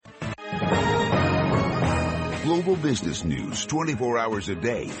global business news 24 hours a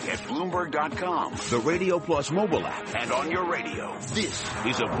day at Bloomberg.com, the Radio Plus mobile app, and on your radio. This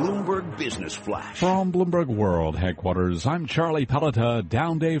is a Bloomberg Business Flash. From Bloomberg World headquarters, I'm Charlie Pellet.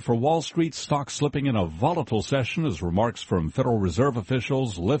 Down day for Wall Street, stocks slipping in a volatile session as remarks from Federal Reserve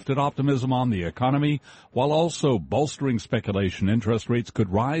officials lifted optimism on the economy, while also bolstering speculation interest rates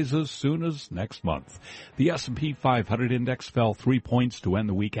could rise as soon as next month. The S&P 500 index fell 3 points to end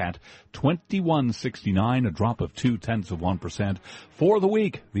the week at 2169, a drop of 0.2%. For the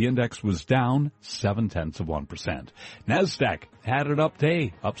week, the index was down 0.7%. NASDAQ had an up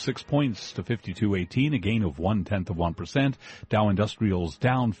day, up 6 points to 5218, a gain of 0.1%. Dow Industrials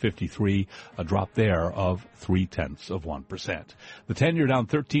down 53, a drop there of 0.3%. The 10-year down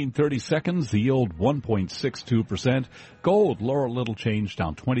 13.30, the yield 1.62%. Gold lower a little change,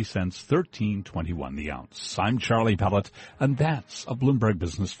 down 20 cents, 13.21 the ounce. I'm Charlie Pellet, and that's a Bloomberg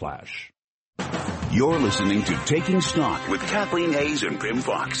Business Flash. You're listening to Taking Stock with Kathleen Hayes and Pimm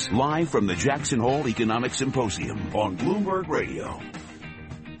Fox, live from the Jackson Hole Economic Symposium on Bloomberg Radio.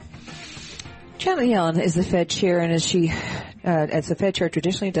 Janet Yellen is the Fed chair, and as the Fed chair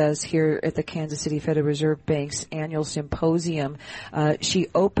traditionally does here at the Kansas City Federal Reserve Bank's annual symposium, she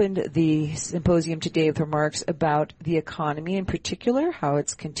opened the symposium today with remarks about the economy in particular, how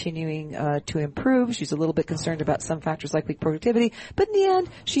it's continuing to improve. She's a little bit concerned about some factors like weak productivity, but in the end,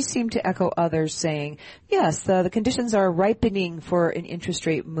 she seemed to echo others saying, yes, the conditions are ripening for an interest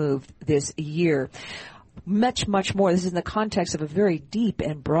rate move this year. Much, much more. This is in the context of a very deep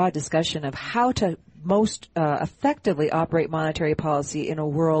and broad discussion of how to most effectively operate monetary policy in a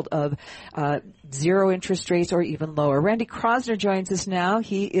world of zero interest rates or even lower. Randy Kroszner joins us now.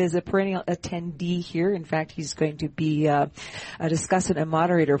 He is a perennial attendee here. In fact, he's going to be a discussant and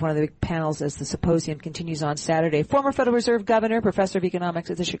moderator of one of the big panels as the symposium continues on Saturday. Former Federal Reserve Governor, Professor of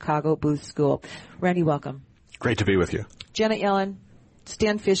Economics at the Chicago Booth School. Randy, welcome. Great to be with you. Janet Yellen,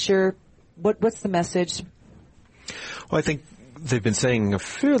 Stan Fisher, what's the message? Well, I think they've been saying a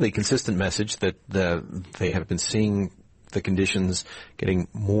fairly consistent message that they have been seeing the conditions getting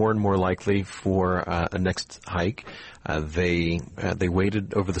more and more likely for a next hike. They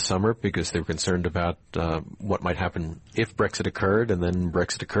waited over the summer because they were concerned about what might happen if Brexit occurred, and then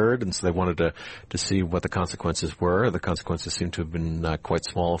Brexit occurred, and so they wanted to see what the consequences were. The consequences seem to have been quite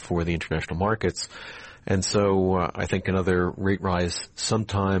small for the international markets. And so I think another rate rise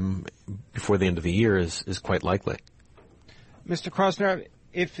sometime before the end of the year is quite likely. Mr. Kroszner,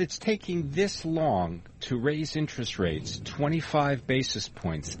 if it's taking this long to raise interest rates, 25 basis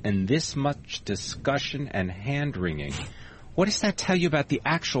points, and this much discussion and hand-wringing, what does that tell you about the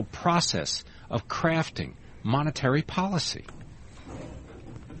actual process of crafting monetary policy?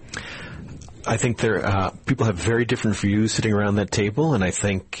 I think people have very different views sitting around that table, and I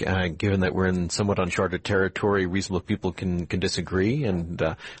think given that we're in somewhat uncharted territory, reasonable people can disagree, and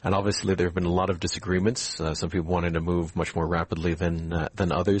obviously there have been a lot of disagreements. Some people wanting to move much more rapidly than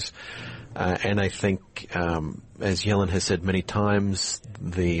others, and I think as Yellen has said many times,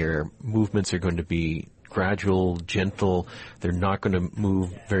 their movements are going to be gradual, gentle. They're not going to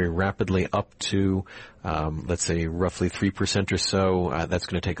move very rapidly up to, let's say, roughly 3% or so. That's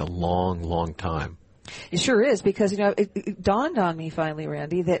going to take a long, long time. It sure is, because, it dawned on me finally,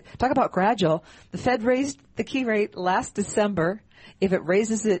 Randy, that talk about gradual. The Fed raised the key rate last December. If it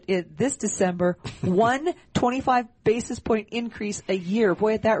raises it this December, 25 basis point increase a year.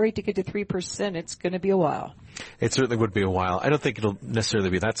 Boy, at that rate to get to 3%, it's going to be a while. It certainly would be a while. I don't think it'll necessarily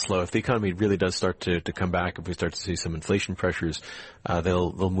be that slow. If the economy really does start to come back, if we start to see some inflation pressures,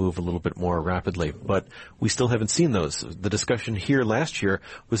 they'll move a little bit more rapidly. But we still haven't seen those. The discussion here last year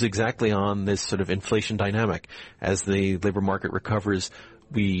was exactly on this sort of inflation dynamic. As the labor market recovers,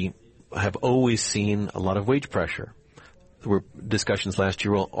 we have always seen a lot of wage pressure. There were discussions last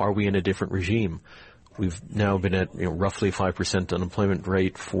year, well, are we in a different regime? We've now been at roughly 5% unemployment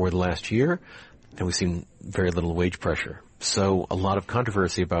rate for the last year, and we've seen very little wage pressure. So a lot of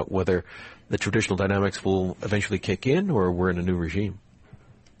controversy about whether the traditional dynamics will eventually kick in or we're in a new regime.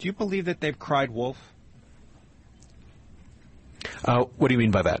 Do you believe that they've cried wolf? What do you mean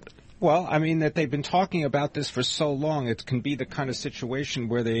by that? Well, I mean that they've been talking about this for so long. It can be the kind of situation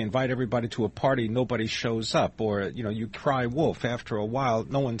where they invite everybody to a party, nobody shows up, or you cry wolf. After a while,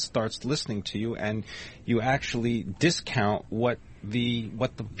 no one starts listening to you, and you actually discount what the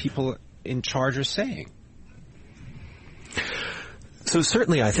people in charge are saying. So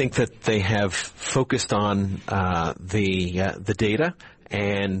certainly, I think that they have focused on the data.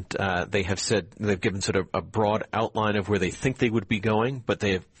 and they have said they've given sort of a broad outline of where they think they would be going, but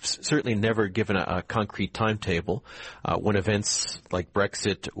they have certainly never given a concrete timetable. When events like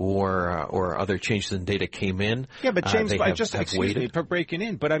Brexit or other changes in data came in, yeah, but James, excuse me for breaking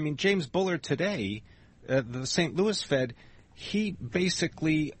in, but I mean James Bullard today, the St. Louis Fed, he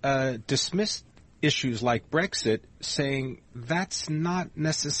basically dismissed issues like Brexit, saying that's not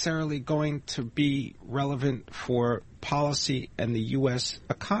necessarily going to be relevant for policy and the U.S.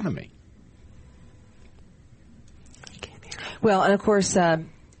 economy. Well, and of course,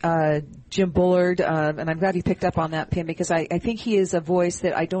 Jim Bullard, and I'm glad you picked up on that, Pimm, because I think he is a voice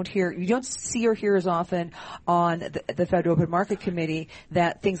that you don't see or hear as often on the Federal Open Market Committee,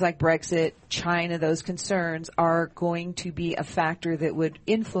 that things like Brexit, China, those concerns are going to be a factor that would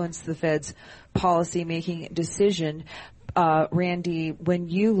influence the Fed's policy-making decision. Randy, when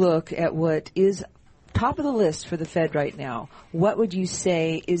you look at what is top of the list for the Fed right now, what would you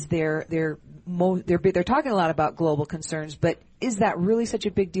say is they're talking a lot about global concerns, but is that really such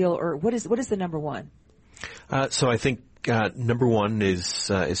a big deal, or what is the number one? So I think number one is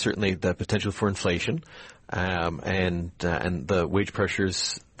certainly the potential for inflation, and the wage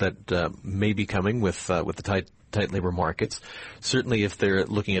pressures that may be coming with the tight labor markets. Certainly, if they're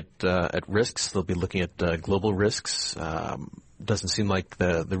looking at risks, they'll be looking at global risks. Doesn't seem like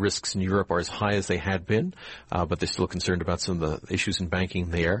the risks in Europe are as high as they had been, but they're still concerned about some of the issues in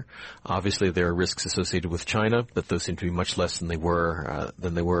banking there. Obviously, there are risks associated with China, but those seem to be much less than they were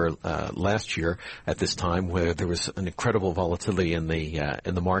last year at this time, where there was an incredible volatility in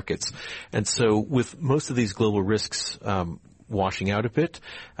the markets. And so, with most of these global risks washing out a bit,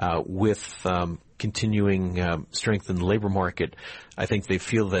 with continuing strength in the labor market, I think they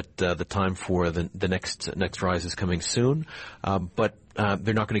feel that the time for the next rise is coming soon. But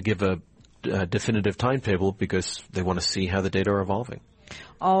they're not going to give a definitive timetable because they want to see how the data are evolving.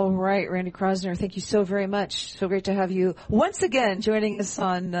 All right, Randy Kroszner, thank you so very much. So great to have you once again joining us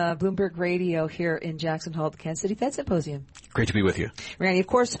on Bloomberg Radio here in Jackson Hole at the Kansas City Fed Symposium. Great to be with you. Randy, of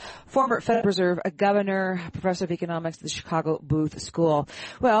course, former Federal Reserve governor, professor of economics at the Chicago Booth School.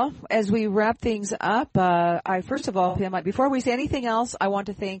 Well, as we wrap things up, first of all, Pimm, before we say anything else, I want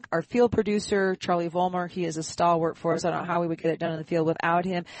to thank our field producer, Charlie Vollmer. He is a stalwart for us. I don't know how we would get it done in the field without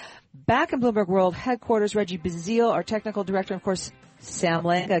him. Back in Bloomberg World headquarters, Reggie Bazile, our technical director, and of course, Sam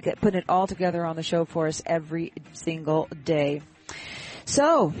Langa, putting it all together on the show for us every single day.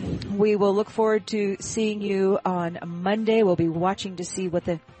 So, we will look forward to seeing you on Monday. We'll be watching to see what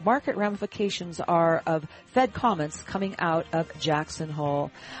the market ramifications are of Fed comments coming out of Jackson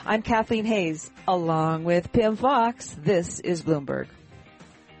Hole. I'm Kathleen Hayes, along with Pimm Fox. This is Bloomberg.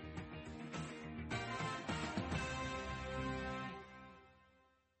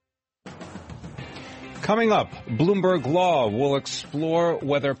 Coming up, Bloomberg Law will explore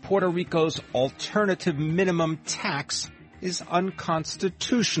whether Puerto Rico's alternative minimum tax is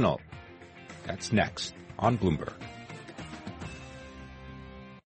unconstitutional. That's next on Bloomberg.